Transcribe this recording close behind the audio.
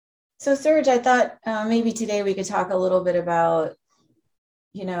So Serge, I thought maybe today we could talk a little bit about,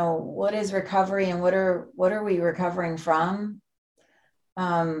 what is recovery and what are we recovering from?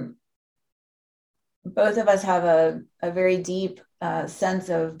 Um, Both of us have a very deep sense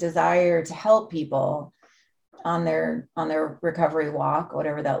of desire to help people on their recovery walk,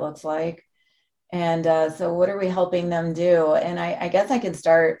 whatever that looks like. And so, what are we helping them do? And I guess I can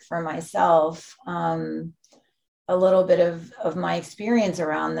start for myself. A little bit of my experience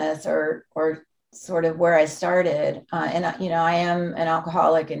around this, or sort of where I started. And I am an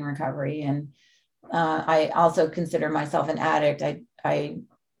alcoholic in recovery, and I also consider myself an addict. I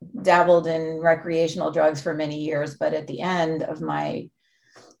dabbled in recreational drugs for many years, but at the end of my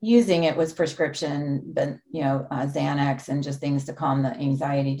using it was prescription, but Xanax and just things to calm the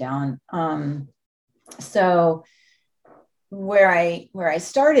anxiety down. So where I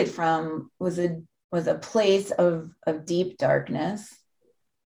started from was a place of deep darkness,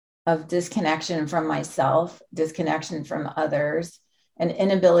 of disconnection from myself, disconnection from others, an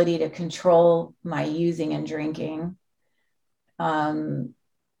inability to control my using and drinking. Um,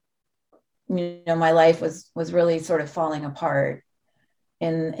 my life was really sort of falling apart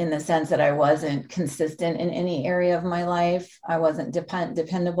in the sense that I wasn't consistent in any area of my life. I wasn't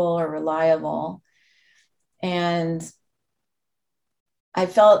dependable or reliable, and I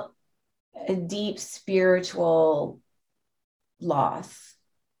felt a deep spiritual loss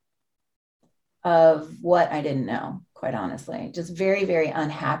of what I didn't know, quite honestly. Just very, very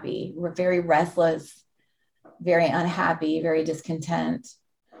unhappy. We're very restless, very unhappy, very discontent.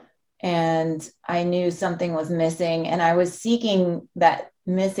 And I knew something was missing, and I was seeking that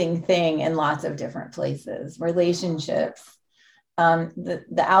missing thing in lots of different places, relationships. The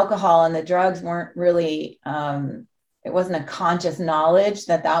alcohol and the drugs weren't really, it wasn't a conscious knowledge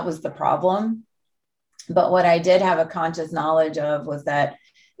that was the problem. But what I did have a conscious knowledge of was that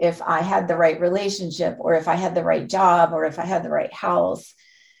if I had the right relationship, or if I had the right job, or if I had the right house,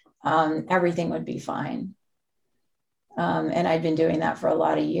 everything would be fine. And I'd been doing that for a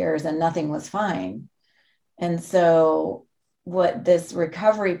lot of years and nothing was fine. And so, what this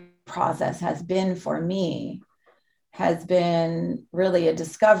recovery process has been for me has been really a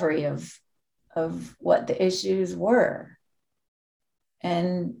discovery of what the issues were.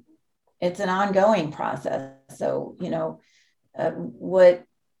 And it's an ongoing process. So,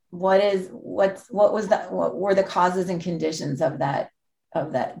 what were the causes and conditions of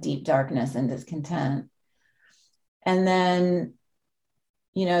that deep darkness and discontent? And then,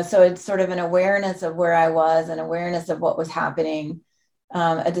 so it's sort of an awareness of where I was, an awareness of what was happening,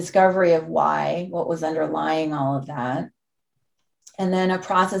 a discovery of what was underlying all of that, and then a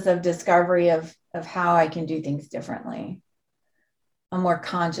process of discovery of how I can do things differently, more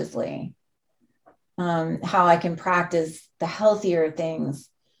consciously, how I can practice the healthier things,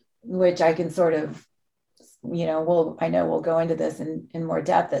 which I can sort of, I know we'll go into this in more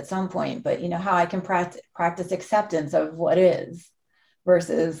depth at some point, but how I can practice acceptance of what is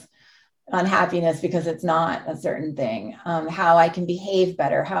versus unhappiness because it's not a certain thing, how I can behave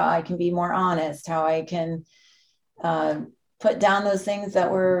better, how I can be more honest, how I can put down those things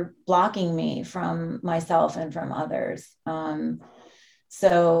that were blocking me from myself and from others.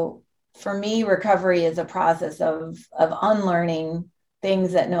 So for me, recovery is a process of unlearning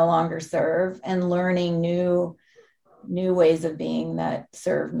things that no longer serve and learning new ways of being that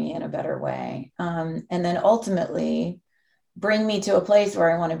serve me in a better way. And then ultimately bring me to a place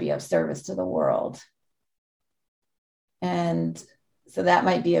where I want to be of service to the world. And so that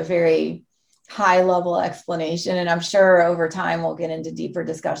might be a very high level explanation. And I'm sure over time we'll get into deeper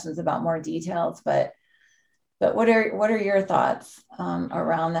discussions about more details, but what are your thoughts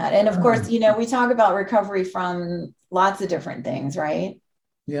around that? And of course, we talk about recovery from lots of different things, right?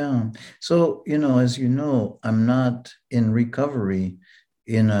 Yeah. So, as you know, I'm not in recovery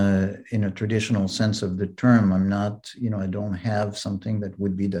in a traditional sense of the term. I'm not, I don't have something that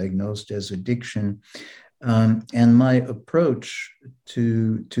would be diagnosed as addiction. And my approach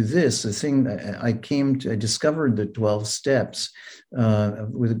to this, the thing that I discovered the 12 steps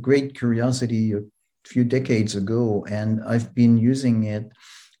with a great curiosity a few decades ago, and I've been using it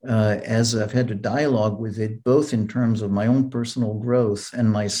as I've had a dialogue with it, both in terms of my own personal growth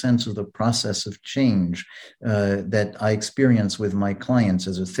and my sense of the process of change that I experience with my clients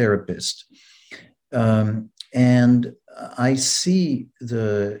as a therapist. And I see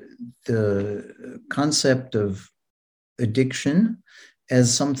the concept of addiction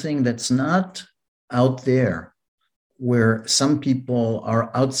as something that's not out there, where some people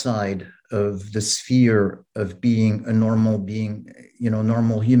are outside of the sphere of being a normal being,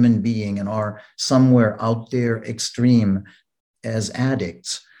 normal human being, and are somewhere out there extreme as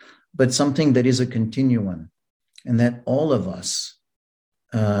addicts. but something that is a continuum, and that all of us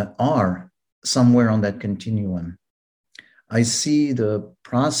are somewhere on that continuum. I see the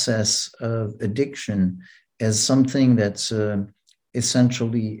process of addiction as something that's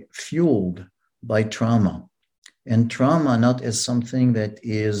essentially fueled by trauma, and trauma not as something that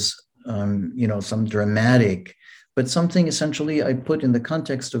is, some dramatic, but something essentially I put in the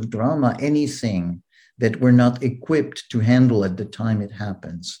context of drama, anything that we're not equipped to handle at the time it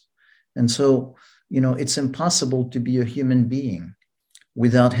happens. And so, it's impossible to be a human being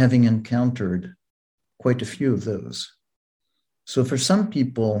without having encountered quite a few of those. So for some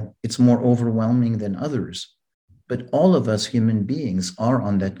people, it's more overwhelming than others, but all of us human beings are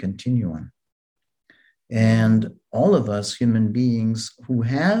on that continuum. And all of us human beings who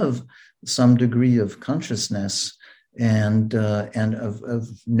have some degree of consciousness and of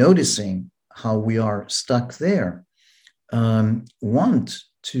noticing how we are stuck there, want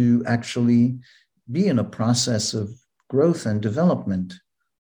to actually be in a process of growth and development,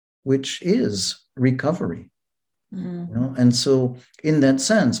 which is recovery. And so in that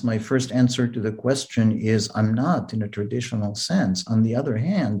sense, my first answer to the question is I'm not in a traditional sense. On the other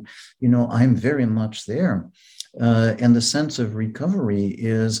hand, I'm very much there. And the sense of recovery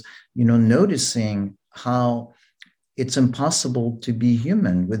is, noticing how it's impossible to be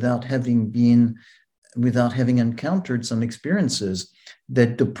human without having encountered some experiences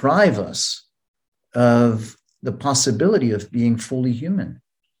that deprive us of the possibility of being fully human.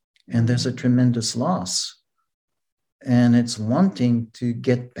 And there's a tremendous loss. And it's wanting to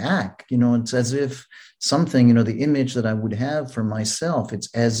get back, it's as if something, the image that I would have for myself,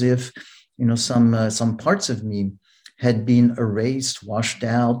 it's as if, some parts of me had been erased, washed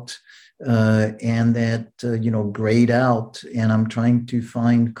out, and that, grayed out, and I'm trying to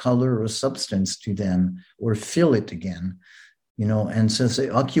find color or substance to them or fill it again, and so say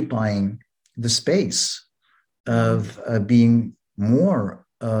occupying the space of being more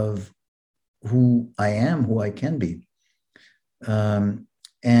of who I am, who I can be.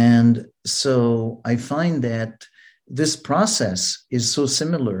 And so I find that this process is so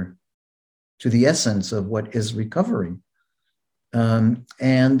similar to the essence of what is recovery.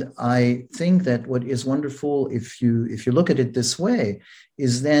 And I think that what is wonderful, if you look at it this way,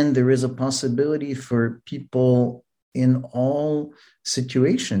 is then there is a possibility for people in all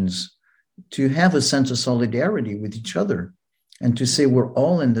situations to have a sense of solidarity with each other and to say we're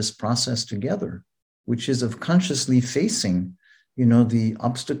all in this process together, which is of consciously facing the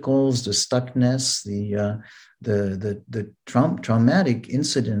obstacles, the stuckness, the traumatic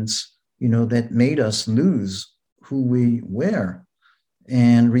incidents, that made us lose who we were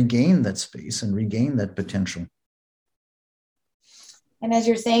and regain that space and regain that potential. And as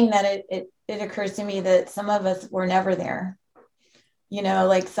you're saying that, it occurs to me that some of us were never there.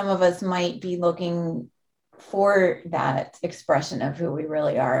 Like some of us might be looking for that expression of who we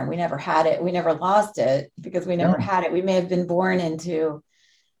really are, and we never had it. We never lost it because we never had it. We may have been born into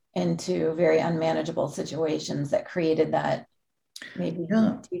very unmanageable situations that created that maybe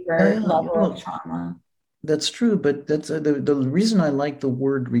deeper level of trauma. That's true, but that's the reason I like the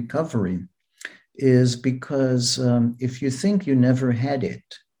word recovery is because if you think you never had it,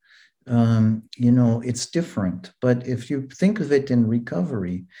 it's different. But if you think of it in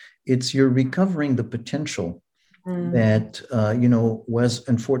recovery, it's you're recovering the potential that, was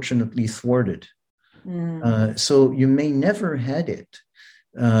unfortunately thwarted. So you may never had it,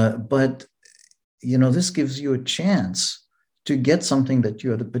 but, this gives you a chance to get something that you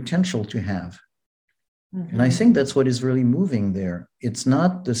have the potential to have. And I think that's what is really moving there. It's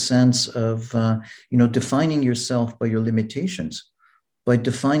not the sense of, defining yourself by your limitations, but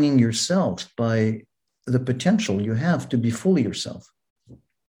defining yourself by the potential you have to be fully yourself.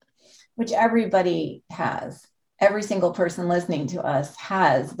 Which everybody has. Every single person listening to us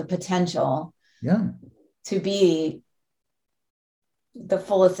has the potential to be the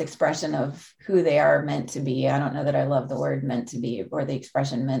fullest expression of who they are meant to be. I don't know that I love the word meant to be or the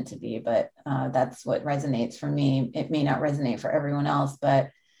expression meant to be, but that's what resonates for me. It may not resonate for everyone else, but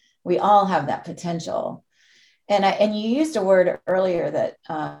we all have that potential. And you used a word earlier that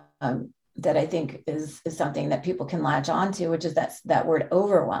I think is something that people can latch onto, which is that word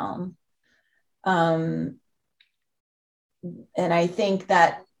overwhelm. And I think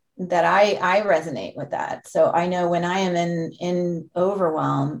that I resonate with that. So I know when I am in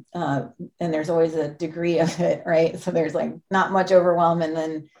overwhelm, and there's always a degree of it, right? So there's like not much overwhelm, and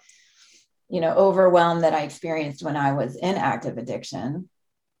then, overwhelm that I experienced when I was in active addiction.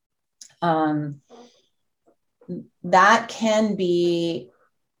 That can be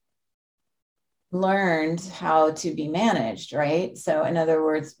learned how to be managed, right? So in other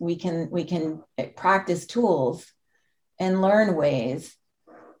words, we can practice tools and learn ways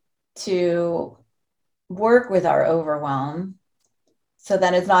to work with our overwhelm so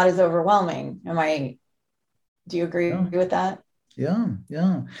that it's not as overwhelming. Do you agree Yeah, with that? yeah.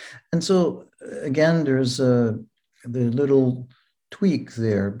 And so again, there's the little tweak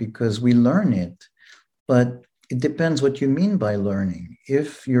there because we learn it, but it depends what you mean by learning.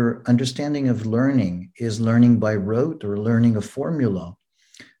 If your understanding of learning is learning by rote or learning a formula,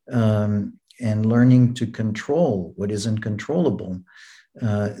 and learning to control what isn't controllable,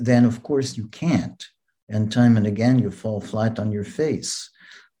 then of course you can't. And time and again, you fall flat on your face.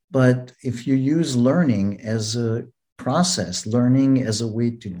 But if you use learning as a process, learning as a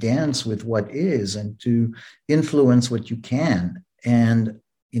way to dance with what is and to influence what you can, and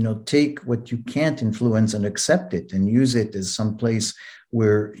take what you can't influence and accept it and use it as some place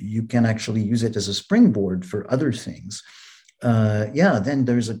where you can actually use it as a springboard for other things. Yeah, then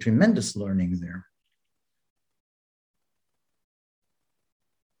there's a tremendous learning there.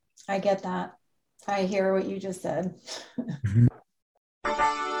 I get that. I hear what you just said.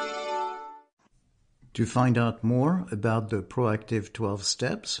 To find out more about the Proactive 12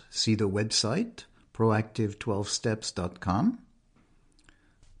 Steps, see the website proactive12steps.com.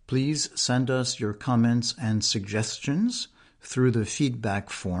 Please send us your comments and suggestions through the feedback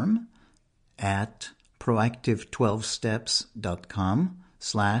form at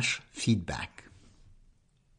proactive12steps.com/feedback.